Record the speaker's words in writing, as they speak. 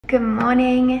Good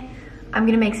morning. I'm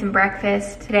gonna make some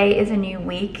breakfast. Today is a new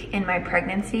week in my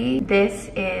pregnancy. This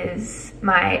is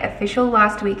my official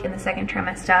last week in the second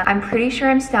trimester. I'm pretty sure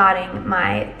I'm starting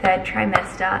my third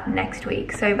trimester next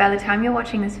week. So by the time you're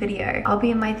watching this video, I'll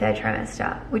be in my third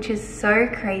trimester, which is so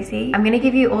crazy. I'm gonna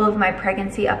give you all of my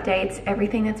pregnancy updates,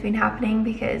 everything that's been happening,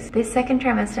 because this second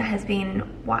trimester has been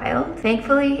wild.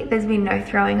 Thankfully, there's been no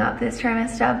throwing up this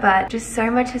trimester, but just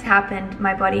so much has happened.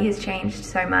 My body has changed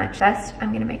so much. First,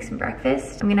 I'm gonna make some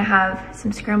breakfast. I'm gonna have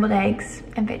some scrambled eggs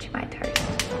and Vegemite toast.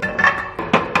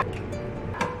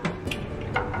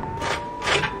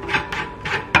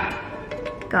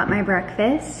 Got my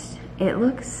breakfast. It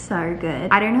looks so good.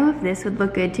 I don't know if this would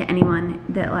look good to anyone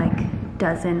that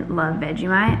doesn't love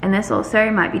Vegemite, and this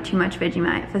also might be too much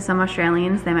Vegemite. For some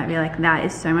Australians, they might be like, that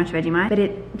is so much Vegemite, but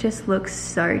it just looks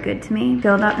so good to me.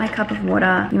 Filled up my cup of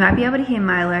water. You might be able to hear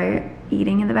Milo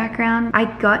eating in the background. I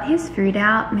got his food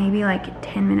out maybe like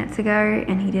 10 minutes ago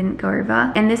and he didn't go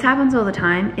over. And this happens all the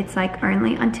time. It's like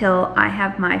only until I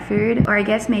have my food, or I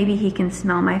guess maybe he can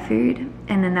smell my food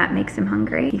and then that makes him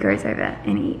hungry. He goes over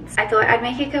and eats. I thought I'd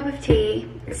make a cup of tea,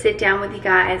 sit down with you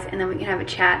guys, and then we can have a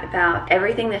chat about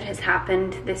everything that has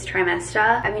happened this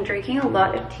trimester. I've been drinking a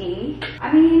lot of tea.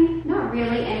 I mean, not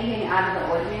really anything out of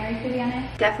the ordinary, to be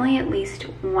honest. Definitely at least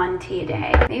one tea a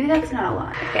day. Maybe that's not a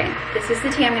lot. Okay, this is the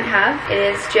tea I'm gonna have. It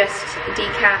is just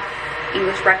decaf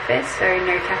English breakfast, so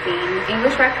no caffeine.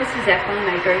 English breakfast is definitely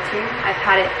my go-to. I've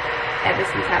had it ever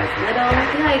since I was little. I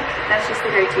feel like that's just the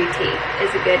go-to tea,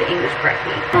 is a good English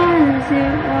breakfast.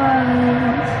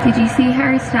 Did you see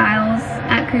Harry Styles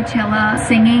at Coachella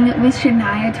singing with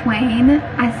Shania Twain?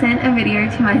 I sent a video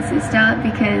to my sister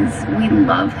because we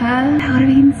love her. That would have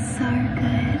been so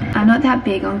good. I'm not that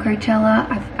big on Coachella.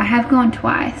 I have gone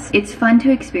twice. It's fun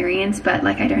to experience, but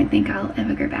I don't think I'll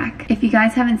ever go back. If you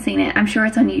guys haven't seen it, I'm sure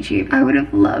it's on YouTube. I would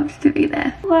have loved to be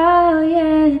there. While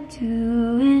you're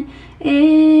doing it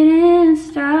in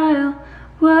style,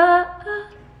 whoa.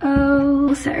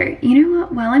 Also, you know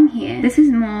what, while I'm here, this is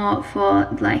more for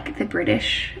the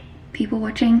British people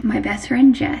watching. My best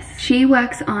friend Jess, she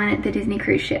works on the Disney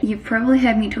cruise ship. You've probably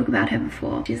heard me talk about her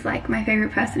before. She's my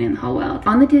favorite person in the whole world.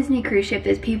 On the Disney cruise ship,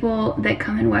 there's people that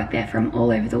come and work there from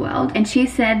all over the world, and she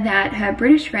said that her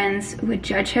British friends would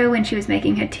judge her when she was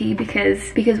making her tea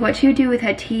because what she would do with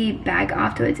her tea bag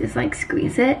afterwards is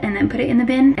squeeze it and then put it in the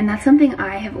bin, and that's something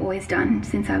I have always done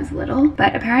since I was little,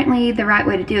 but apparently the right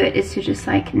way to do it is to just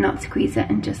not squeeze it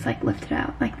and just lift it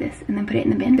out like this and then put it in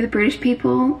the bin. For the British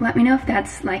people, let me know if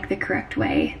that's the correct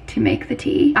way to make the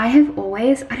tea. I have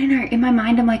always, I don't know, in my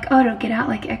mind I'm oh, it'll get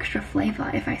out extra flavor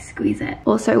if I squeeze it.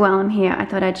 Also, while I'm here, I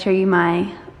thought I'd show you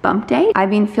my bump date.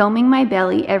 I've been filming my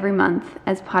belly every month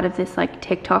as part of this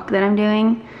TikTok that I'm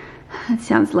doing. It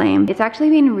sounds lame. It's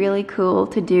actually been really cool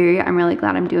to do. I'm really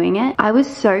glad I'm doing it. I was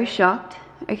so shocked.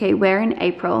 Okay, we're in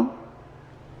April.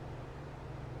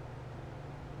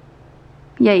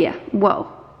 Yeah,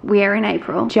 whoa. We're in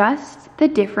April. Just the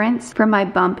difference from my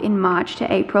bump in March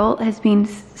to April has been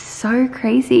so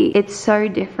crazy. It's so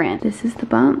different. This is the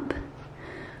bump.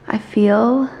 I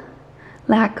feel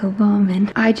like a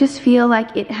woman. I just feel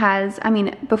it has, I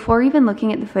mean, before even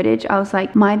looking at the footage, I was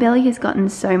my belly has gotten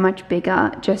so much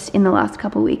bigger just in the last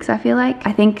couple weeks, I feel like.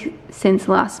 I think since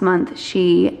last month,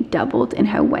 she doubled in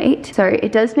her weight. So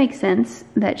it does make sense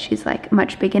that she's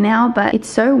much bigger now, but it's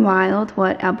so wild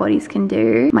what our bodies can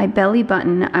do. My belly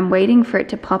button, I'm waiting for it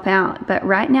to pop out, but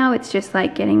right now it's just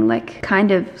getting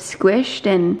kind of squished,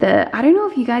 and I don't know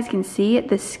if you guys can see it,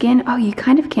 the skin, oh, you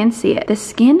kind of can see it. The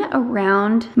skin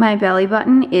around my belly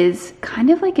button is kind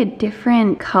of a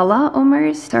different color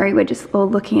almost. Sorry, we're just all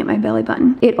looking at my belly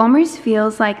button. It almost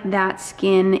feels like that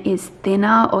skin is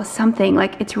thinner or something.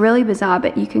 It's really bizarre,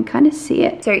 but you can kind of see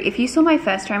it. So if you saw my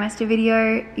first trimester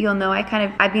video, you'll know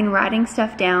I've been writing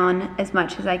stuff down as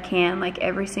much as I can,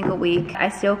 every single week. I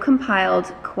still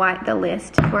compiled quite the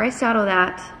list. Before I start all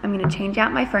that, I'm gonna change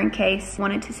out my phone case.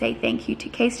 Wanted to say thank you to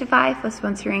Casetify for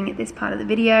sponsoring this part of the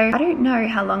video. I don't know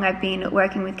how long I've been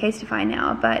working with Casetify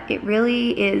now, but it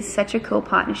really is such a cool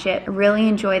partnership. I really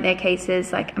enjoy their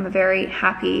cases. I'm a very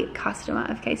happy customer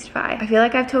of Casetify. I feel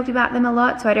I've talked about them a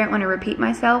lot, so I don't want to repeat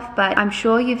myself, but I'm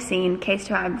sure you've seen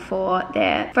Casetify before.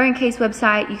 Their phone case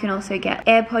website, you can also get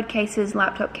AirPod cases,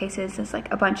 laptop cases. There's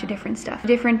a bunch of different stuff.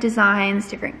 Different designs,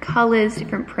 different colors,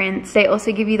 different prints. They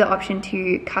also give you the option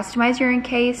to customize your own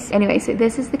case. Anyway, so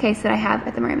this is the case that I have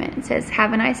at the moment. It says,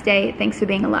 "Have a nice day, thanks for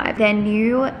being alive." Their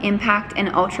new Impact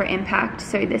and Ultra Impact.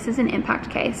 So this is an Impact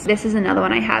case. This is another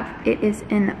one I have. It is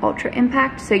an Ultra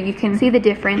Impact, so you can see the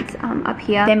difference up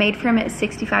here. They're made from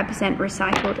 65%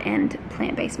 recycled and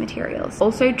plant-based materials.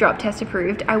 Also drop test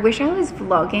approved. I wish I was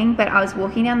vlogging, but I was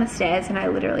walking down the stairs and I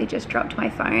literally just dropped my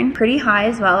phone. Pretty high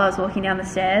as well, I was walking down the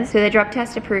stairs. So the drop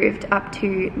test approved up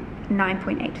to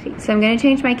 9.8 feet. So I'm going to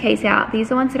change my case out.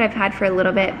 These are ones that I've had for a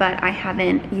little bit, but I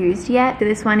haven't used yet. So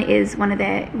this one is one of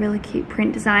their really cute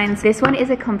print designs. This one is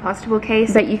a compostable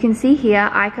case, but you can see here,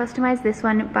 I customized this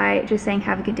one by just saying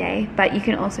have a good day, but you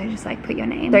can also just like put your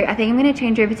name. So I think I'm going to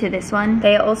change over to this one.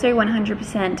 They are also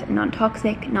 100%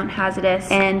 non-toxic, non-hazardous,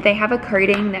 and they have a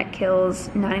coating that kills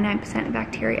 99% of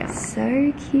bacteria.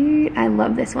 So cute. I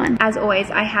love this one. As always,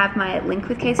 I have my link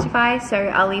with Casetify, so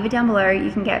I'll leave it down below.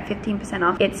 You can get 15%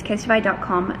 off. It's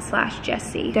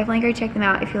casetify.com/Jessie. Definitely go check them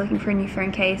out if you're looking for a new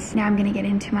phone case. Now I'm gonna get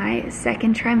into my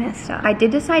second trimester. I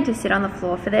did decide to sit on the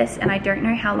floor for this, and I don't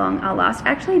know how long I'll last.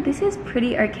 Actually, this is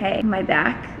pretty okay. My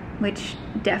back, which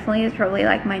definitely is probably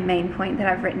like my main point that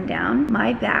I've written down.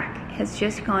 My back has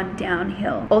just gone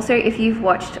downhill. Also, if you've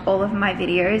watched all of my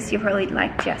videos, you're probably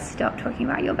like, Jess, stop talking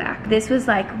about your back. This was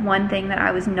like one thing that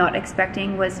I was not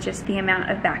expecting, was just the amount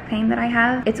of back pain that I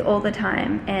have. It's all the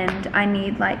time, and I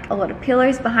need like a lot of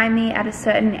pillows behind me at a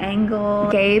certain angle.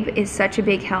 Gabe is such a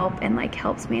big help and like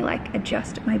helps me like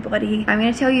adjust my body. I'm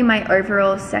gonna tell you my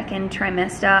overall second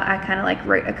trimester. I kind of like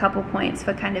wrote a couple points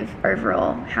for kind of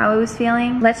overall how I was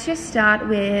feeling. Let's just start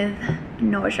with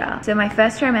nausea. So my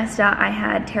first trimester, I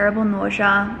had terrible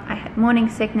nausea. I had morning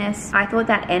sickness. I thought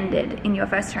that ended in your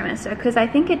first trimester, because I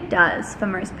think it does for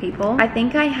most people. I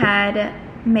think I had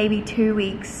maybe 2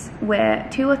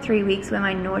 or 3 weeks where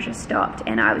my nausea stopped,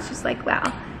 and I was just like, wow,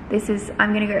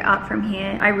 I'm gonna go up from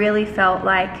here. I really felt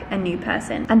like a new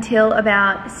person until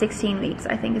about 16 weeks,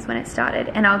 I think is when it started.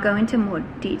 And I'll go into more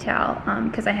detail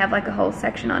because I have like a whole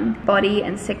section on body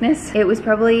and sickness. It was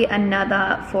probably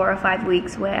another 4 or 5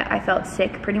 weeks where I felt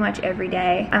sick pretty much every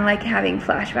day. I'm like having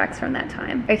flashbacks from that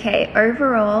time. Okay,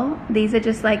 overall, these are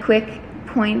just like quick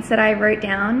points that I wrote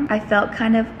down. I felt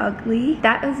kind of ugly.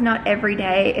 That was not every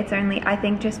day. It's only, I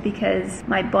think, just because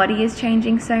my body is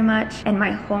changing so much and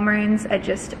my hormones are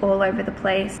just all over the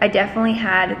place. I definitely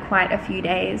had quite a few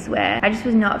days where I just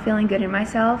was not feeling good in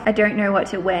myself. I don't know what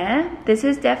to wear. This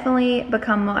has definitely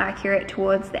become more accurate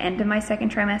towards the end of my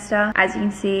second trimester. As you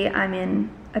can see, I'm in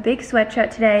a big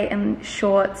sweatshirt today and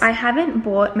shorts. I haven't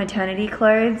bought maternity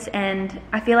clothes, and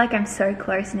I feel like I'm so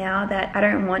close now that I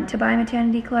don't want to buy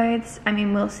maternity clothes. I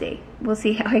mean, we'll see. We'll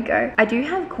see how I go. I do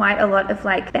have quite a lot of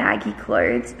like baggy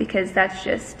clothes because that's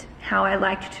just how I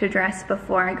liked to dress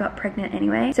before I got pregnant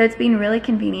anyway. So it's been really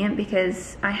convenient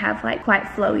because I have like quite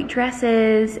flowy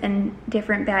dresses and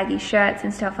different baggy shirts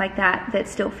and stuff like that that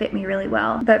still fit me really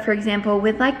well. But for example,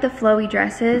 with like the flowy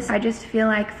dresses, I just feel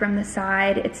like from the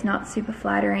side it's not super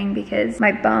flattering because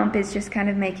my bump is just kind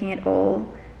of making it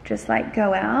all just like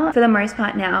go out. For the most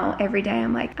part now, every day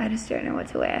I'm like, I just don't know what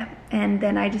to wear. And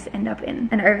then I just end up in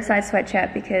an oversized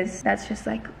sweatshirt because that's just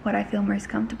like what I feel most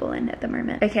comfortable in at the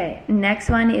moment. Okay,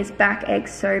 next one is back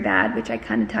aches so bad, which I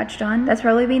kind of touched on. That's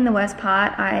probably been the worst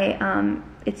part.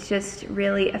 It's just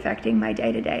really affecting my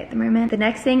day-to-day at the moment. The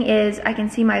next thing is I can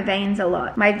see my veins a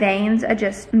lot. My veins are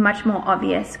just much more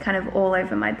obvious kind of all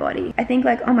over my body. I think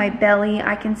like on my belly,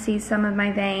 I can see some of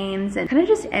my veins, and kind of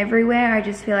just everywhere, I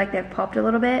just feel like they've popped a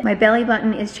little bit. My belly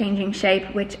button is changing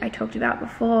shape, which I talked about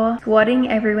before. Squatting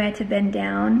everywhere to bend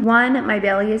down. One, my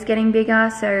belly is getting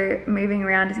bigger, so moving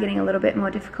around is getting a little bit more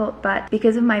difficult, but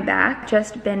because of my back,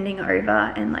 just bending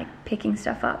over and like picking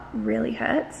stuff up really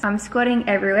hurts. I'm squatting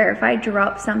everywhere. If I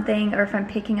drop something or if I'm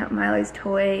picking up Milo's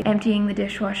toy, emptying the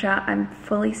dishwasher, I'm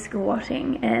fully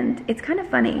squatting, and it's kind of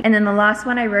funny. And then the last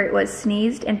one I wrote was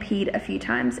sneezed and peed a few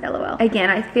times, LOL. Again,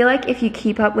 I feel like if you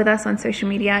keep up with us on social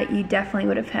media, you definitely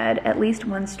would have heard at least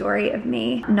one story of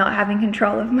me not having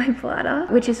control of my bladder,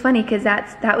 which is funny because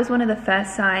that was one of the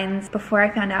first signs before I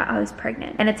found out I was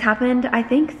pregnant. And it's happened, I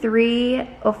think 3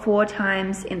 or 4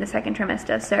 times in the second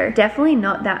trimester, so definitely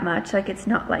not that much. Like, it's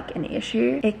not like an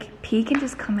issue. Pee can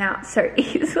just come out so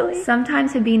easily.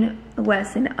 Sometimes have been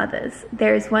worse than others.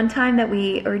 There is one time that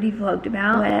we already vlogged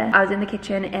about where I was in the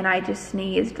kitchen and I just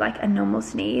sneezed like a normal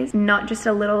sneeze. Not just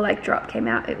a little like drop came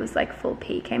out, it was like full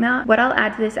pee came out. What I'll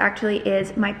add to this actually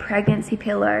is my pregnancy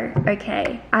pillow.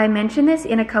 Okay, I mentioned this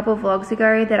in a couple vlogs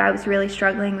ago that I was really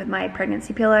struggling with my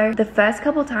pregnancy pillow. The first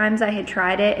couple times I had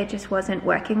tried it, it just wasn't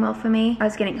working well for me. I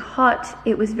was getting hot,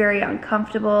 it was very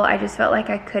uncomfortable. I just felt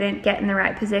like I couldn't get in the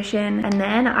right position. And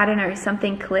then, I don't know,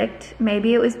 something clicked. Maybe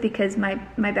maybe it was because my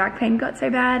back pain got so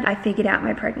bad, I figured out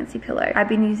my pregnancy pillow. I've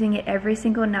been using it every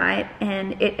single night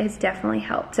and it has definitely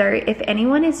helped. So if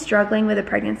anyone is struggling with a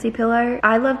pregnancy pillow,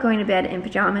 I love going to bed in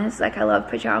pajamas. Like, I love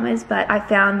pajamas, but I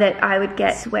found that I would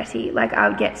get sweaty. Like, I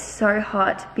would get so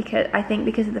hot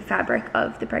because of the fabric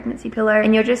of the pregnancy pillow,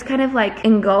 and you're just kind of like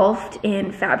engulfed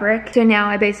in fabric. So now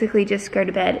I basically just go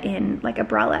to bed in like a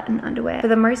bralette and underwear. For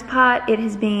the most part, it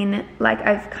has been like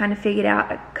I've kind of figured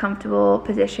out a comfortable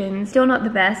position. Still not the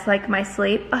best, like my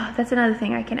sleep. Oh, that's another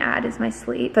thing I can add is my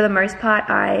sleep. For the most part,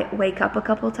 I wake up a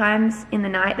couple times in the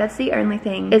night. That's the only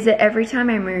thing, is that every time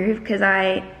I move, because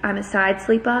I'm a side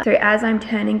sleeper, so as I'm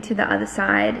turning to the other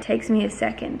side, it takes me a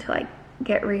second to like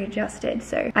get readjusted.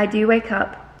 So I do wake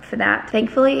up for that.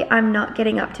 Thankfully, I'm not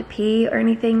getting up to pee or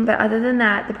anything, but other than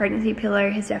that, the pregnancy pillow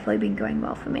has definitely been going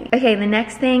well for me. Okay, the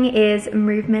next thing is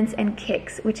movements and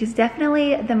kicks, which is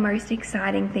definitely the most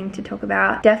exciting thing to talk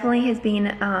about. Definitely has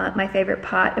been my favorite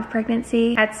part of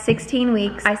pregnancy. At 16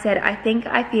 weeks, I said, I think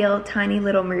I feel tiny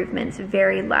little movements,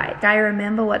 very light. I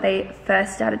remember what they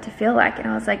first started to feel like, and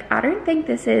I was like, I don't think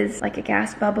this is like a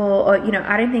gas bubble, or, you know,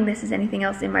 I don't think this is anything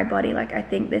else in my body. Like, I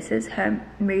think this is her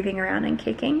moving around and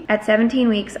kicking. At 17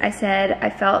 weeks, I said I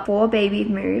felt 4 baby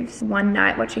moves one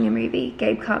night watching a movie.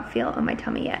 Gabe can't feel on my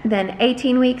tummy yet. Then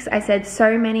 18 weeks, I said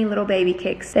so many little baby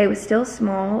kicks. They were still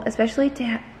small, especially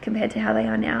compared to how they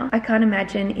are now. I can't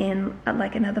imagine in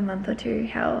like another month or two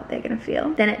how they're gonna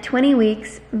feel. Then at 20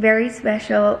 weeks, very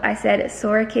special, I said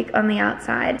saw a kick on the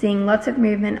outside, seeing lots of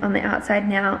movement on the outside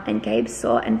now, and Gabe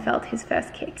saw and felt his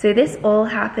first kick. So this all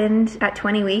happened at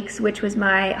 20 weeks, which was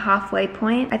my halfway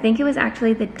point. I think it was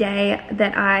actually the day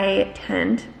that I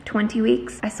turned 20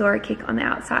 weeks, I saw a kick on the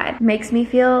outside. Makes me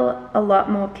feel a lot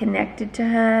more connected to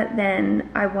her than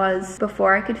I was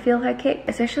before I could feel her kick,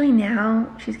 especially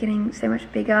now she's getting so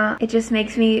much bigger. It just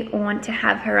makes me want to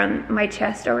have her on my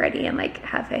chest already and like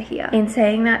have her here. In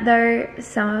saying that though,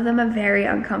 some of them are very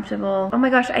uncomfortable. Oh my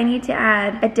gosh, I need to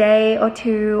add, a day or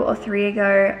 2 or 3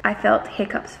 ago, I felt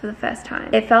hiccups for the first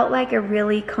time. It felt like a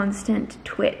really constant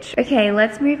twitch. Okay,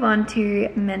 let's move on to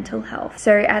mental health.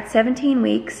 So at 17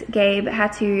 weeks, Gabe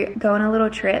had to go on a little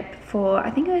trip for, I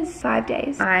think it was 5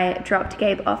 days. I dropped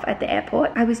Gabe off at the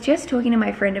airport. I was just talking to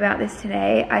my friend about this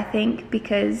today. I think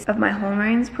because of my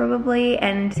hormones probably,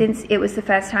 and since it was the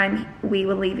first time we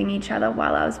were leaving each other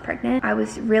while I was pregnant, I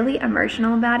was really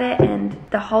emotional about it, and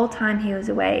the whole time he was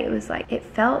away, it was like, it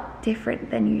felt different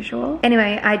than usual.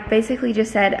 Anyway, I basically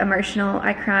just said emotional.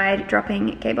 I cried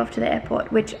dropping Gabe off to the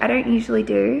airport, which I don't usually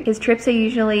do. His trips are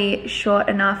usually short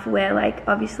enough where like,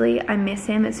 obviously I miss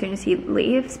him as soon as he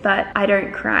leaves, but I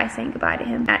don't cry saying goodbye to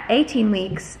him. At 18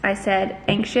 weeks, I said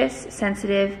anxious,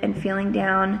 sensitive, and feeling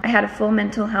down. I had a full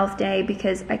mental health day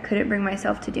because I couldn't bring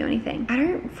myself to do anything. I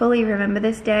don't fully remember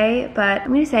this day, but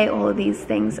I'm gonna say all of these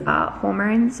things are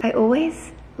hormones. I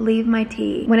always leave my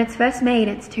tea. When it's first made,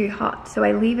 it's too hot, so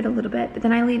I leave it a little bit, but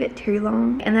then I leave it too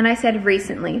long. And then I said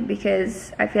recently,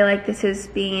 because I feel like this has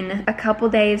been a couple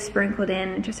days sprinkled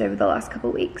in just over the last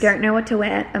couple weeks. Don't know what to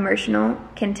wear, emotional,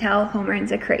 can tell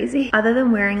hormones are crazy. Other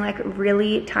than wearing like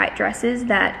really tight dresses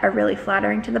that are really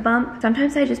flattering to the bump,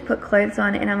 sometimes I just put clothes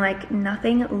on and I'm like,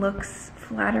 nothing looks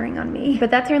flattering on me. But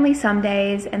that's only some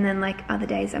days, and then like other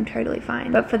days I'm totally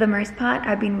fine. But for the most part,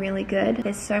 I've been really good.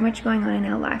 There's so much going on in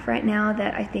our life right now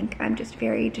that I think I'm just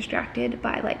very distracted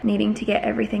by like needing to get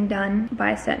everything done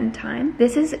by a certain time.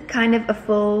 This is kind of a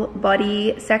full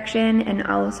body section, and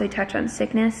I'll also touch on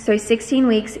sickness. So 16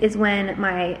 weeks is when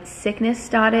my sickness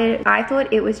started. I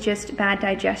thought it was just bad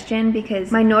digestion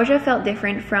because my nausea felt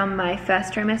different from my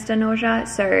first trimester nausea.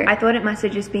 So I thought it must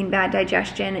have just been bad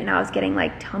digestion, and I was getting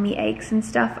like tummy aches and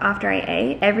stuff after I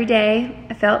ate. Every day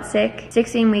I felt sick.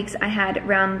 16 weeks I had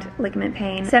round ligament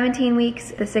pain. 17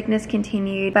 weeks the sickness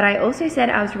continued, but I also said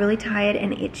I was really tired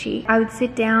and itchy. I would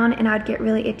sit down and I'd get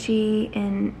really itchy,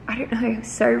 and I don't know, it was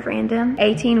so random.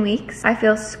 18 weeks I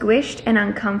feel squished and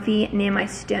uncomfy near my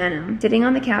sternum. Sitting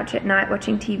on the couch at night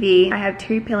watching TV, I have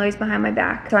 2 pillows behind my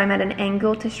back, so I'm at an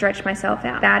angle to stretch myself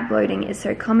out. Bad bloating is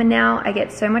so common now. I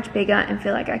get so much bigger and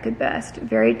feel like I could burst.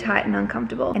 Very tight and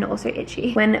uncomfortable, and also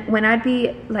itchy. When I'd be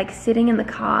like sitting in the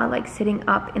car, like sitting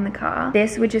up in the car,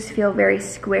 this would just feel very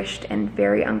squished and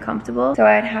very uncomfortable. So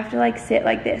I'd have to like sit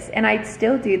like this, and I'd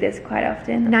still do this quite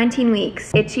often. 19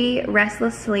 weeks, itchy,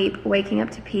 restless sleep, waking up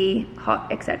to pee,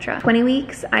 hot, etc. 20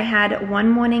 weeks, I had one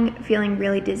morning feeling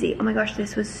really dizzy. Oh my gosh,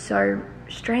 this was so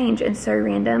strange and so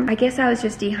random. I guess I was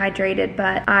just dehydrated,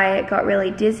 but I got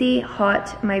really dizzy,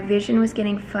 hot, my vision was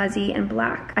getting fuzzy and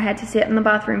black. I had to sit on the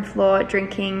bathroom floor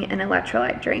drinking an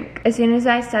electrolyte drink. As soon as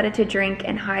I started to drink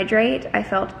and hydrate, I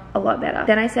felt a lot better.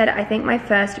 Then I said, I think my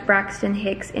first Braxton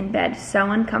Hicks in bed,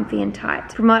 so uncomfy and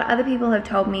tight. From what other people have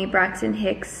told me, Braxton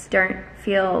Hicks don't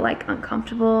feel like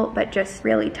uncomfortable, but just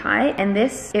really tight. And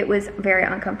this, it was very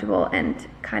uncomfortable and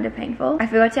kind of painful. I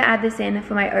forgot to add this in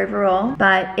for my overall,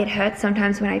 but it hurts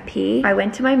sometimes when I pee. I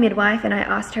went to my midwife and I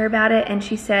asked her about it, and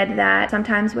she said that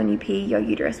sometimes when you pee, your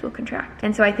uterus will contract.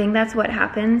 And so I think that's what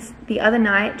happens. The other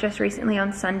night, just recently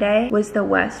on Sunday, was the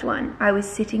worst one. I was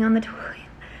sitting on the toilet.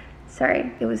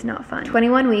 Sorry, it was not fun.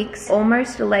 21 weeks,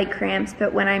 almost leg cramps,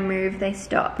 but when I move, they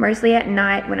stop. Mostly at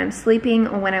night when I'm sleeping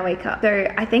or when I wake up.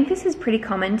 So I think this is pretty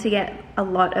common to get a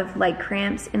lot of leg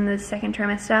cramps in the second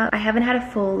trimester. I haven't had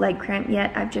a full leg cramp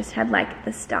yet. I've just had like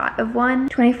the start of one.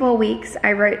 24 weeks,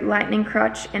 I wrote lightning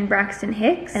crotch and Braxton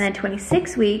Hicks. And then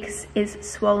 26 weeks is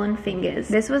swollen fingers.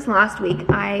 This was last week.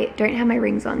 I don't have my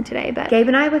rings on today, but Gabe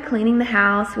and I were cleaning the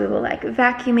house. We were like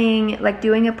vacuuming, like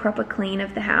doing a proper clean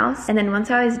of the house. And then once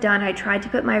I was done, I tried to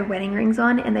put my wedding rings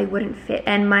on and they wouldn't fit.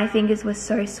 And my fingers were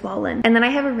so swollen. And then I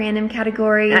have a random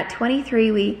category. At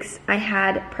 23 weeks, I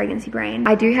had pregnancy brain.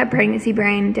 I do have pregnancy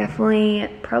brain definitely,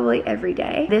 probably every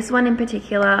day. This one in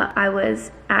particular, I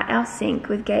was at our sink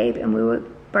with Gabe and we were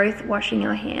both washing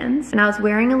our hands. And I was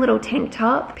wearing a little tank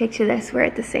top. Picture this, we're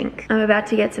at the sink. I'm about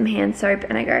to get some hand soap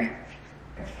and I go,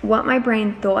 what my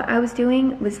brain thought I was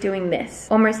doing this.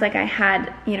 Almost like I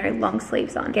had, you know, long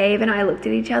sleeves on. Gabe and I looked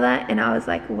at each other and I was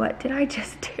like, what did I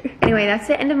just do? Anyway, that's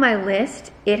the end of my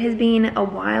list. It has been a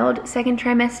wild second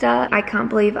trimester. I can't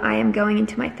believe I am going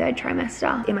into my third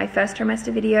trimester. In my first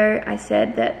trimester video, I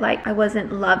said that like I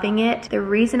wasn't loving it. The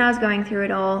reason I was going through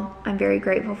it all, I'm very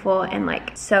grateful for and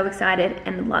like so excited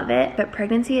and love it. But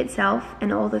pregnancy itself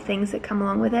and all the things that come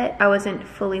along with it, I wasn't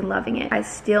fully loving it. I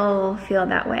still feel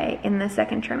that way in the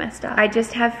second trimester. I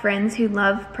just have friends who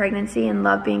love pregnancy and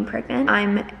love being pregnant.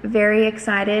 I'm very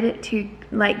excited to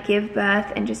like give birth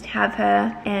and just have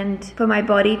her, and for my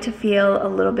body to feel a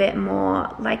little bit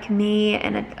more like me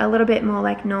and a little bit more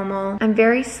like normal. I'm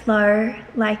very slow.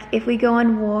 Like if we go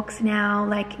on walks now,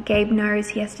 like Gabe knows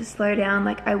he has to slow down.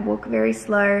 Like I walk very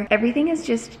slow. Everything has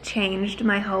just changed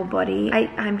my whole body.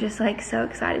 I'm just like so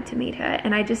excited to meet her,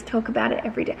 and I just talk about it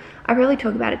every day. I really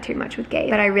talk about it too much with Gabe,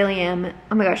 but I really am.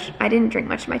 Oh my gosh, I didn't drink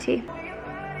much of my tea.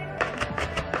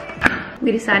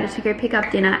 We decided to go pick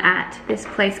up dinner at this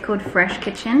place called Fresh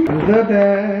Kitchen. The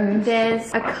best.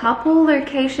 There's a couple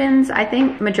locations. I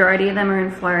think majority of them are in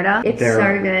Florida. It's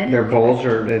so good. Their bowls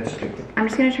are, it's stupid. I'm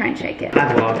just gonna try and shake it.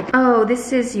 I love it. Oh,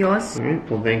 this is yours. All right,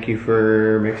 well thank you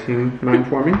for mixing mine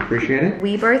for me. Appreciate it.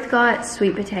 We both got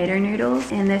sweet potato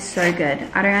noodles and they're so good.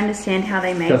 I don't understand how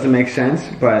they make. Doesn't make sense,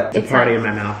 but it's a party in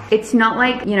my mouth. It's not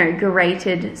like, you know,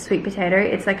 grated sweet potato.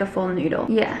 It's like a full noodle.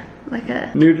 Yeah, like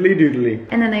a noodly doodly.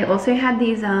 And then they also had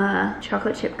these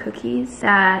chocolate chip cookies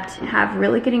that have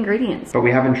really good ingredients. But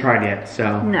we haven't tried yet,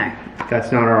 so no.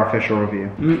 That's not our official review.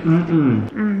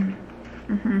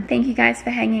 Thank you guys for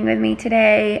hanging with me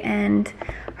today, and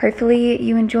hopefully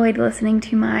you enjoyed listening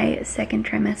to my second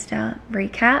trimester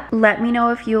recap. Let me know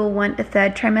if you'll want a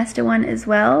third trimester one as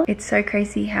well. It's so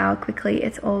crazy how quickly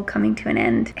it's all coming to an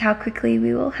end, how quickly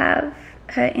we will have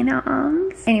her in our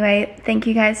arms. Anyway, thank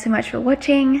you guys so much for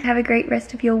watching. Have a great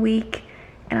rest of your week,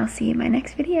 and I'll see you in my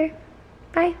next video.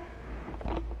 Bye.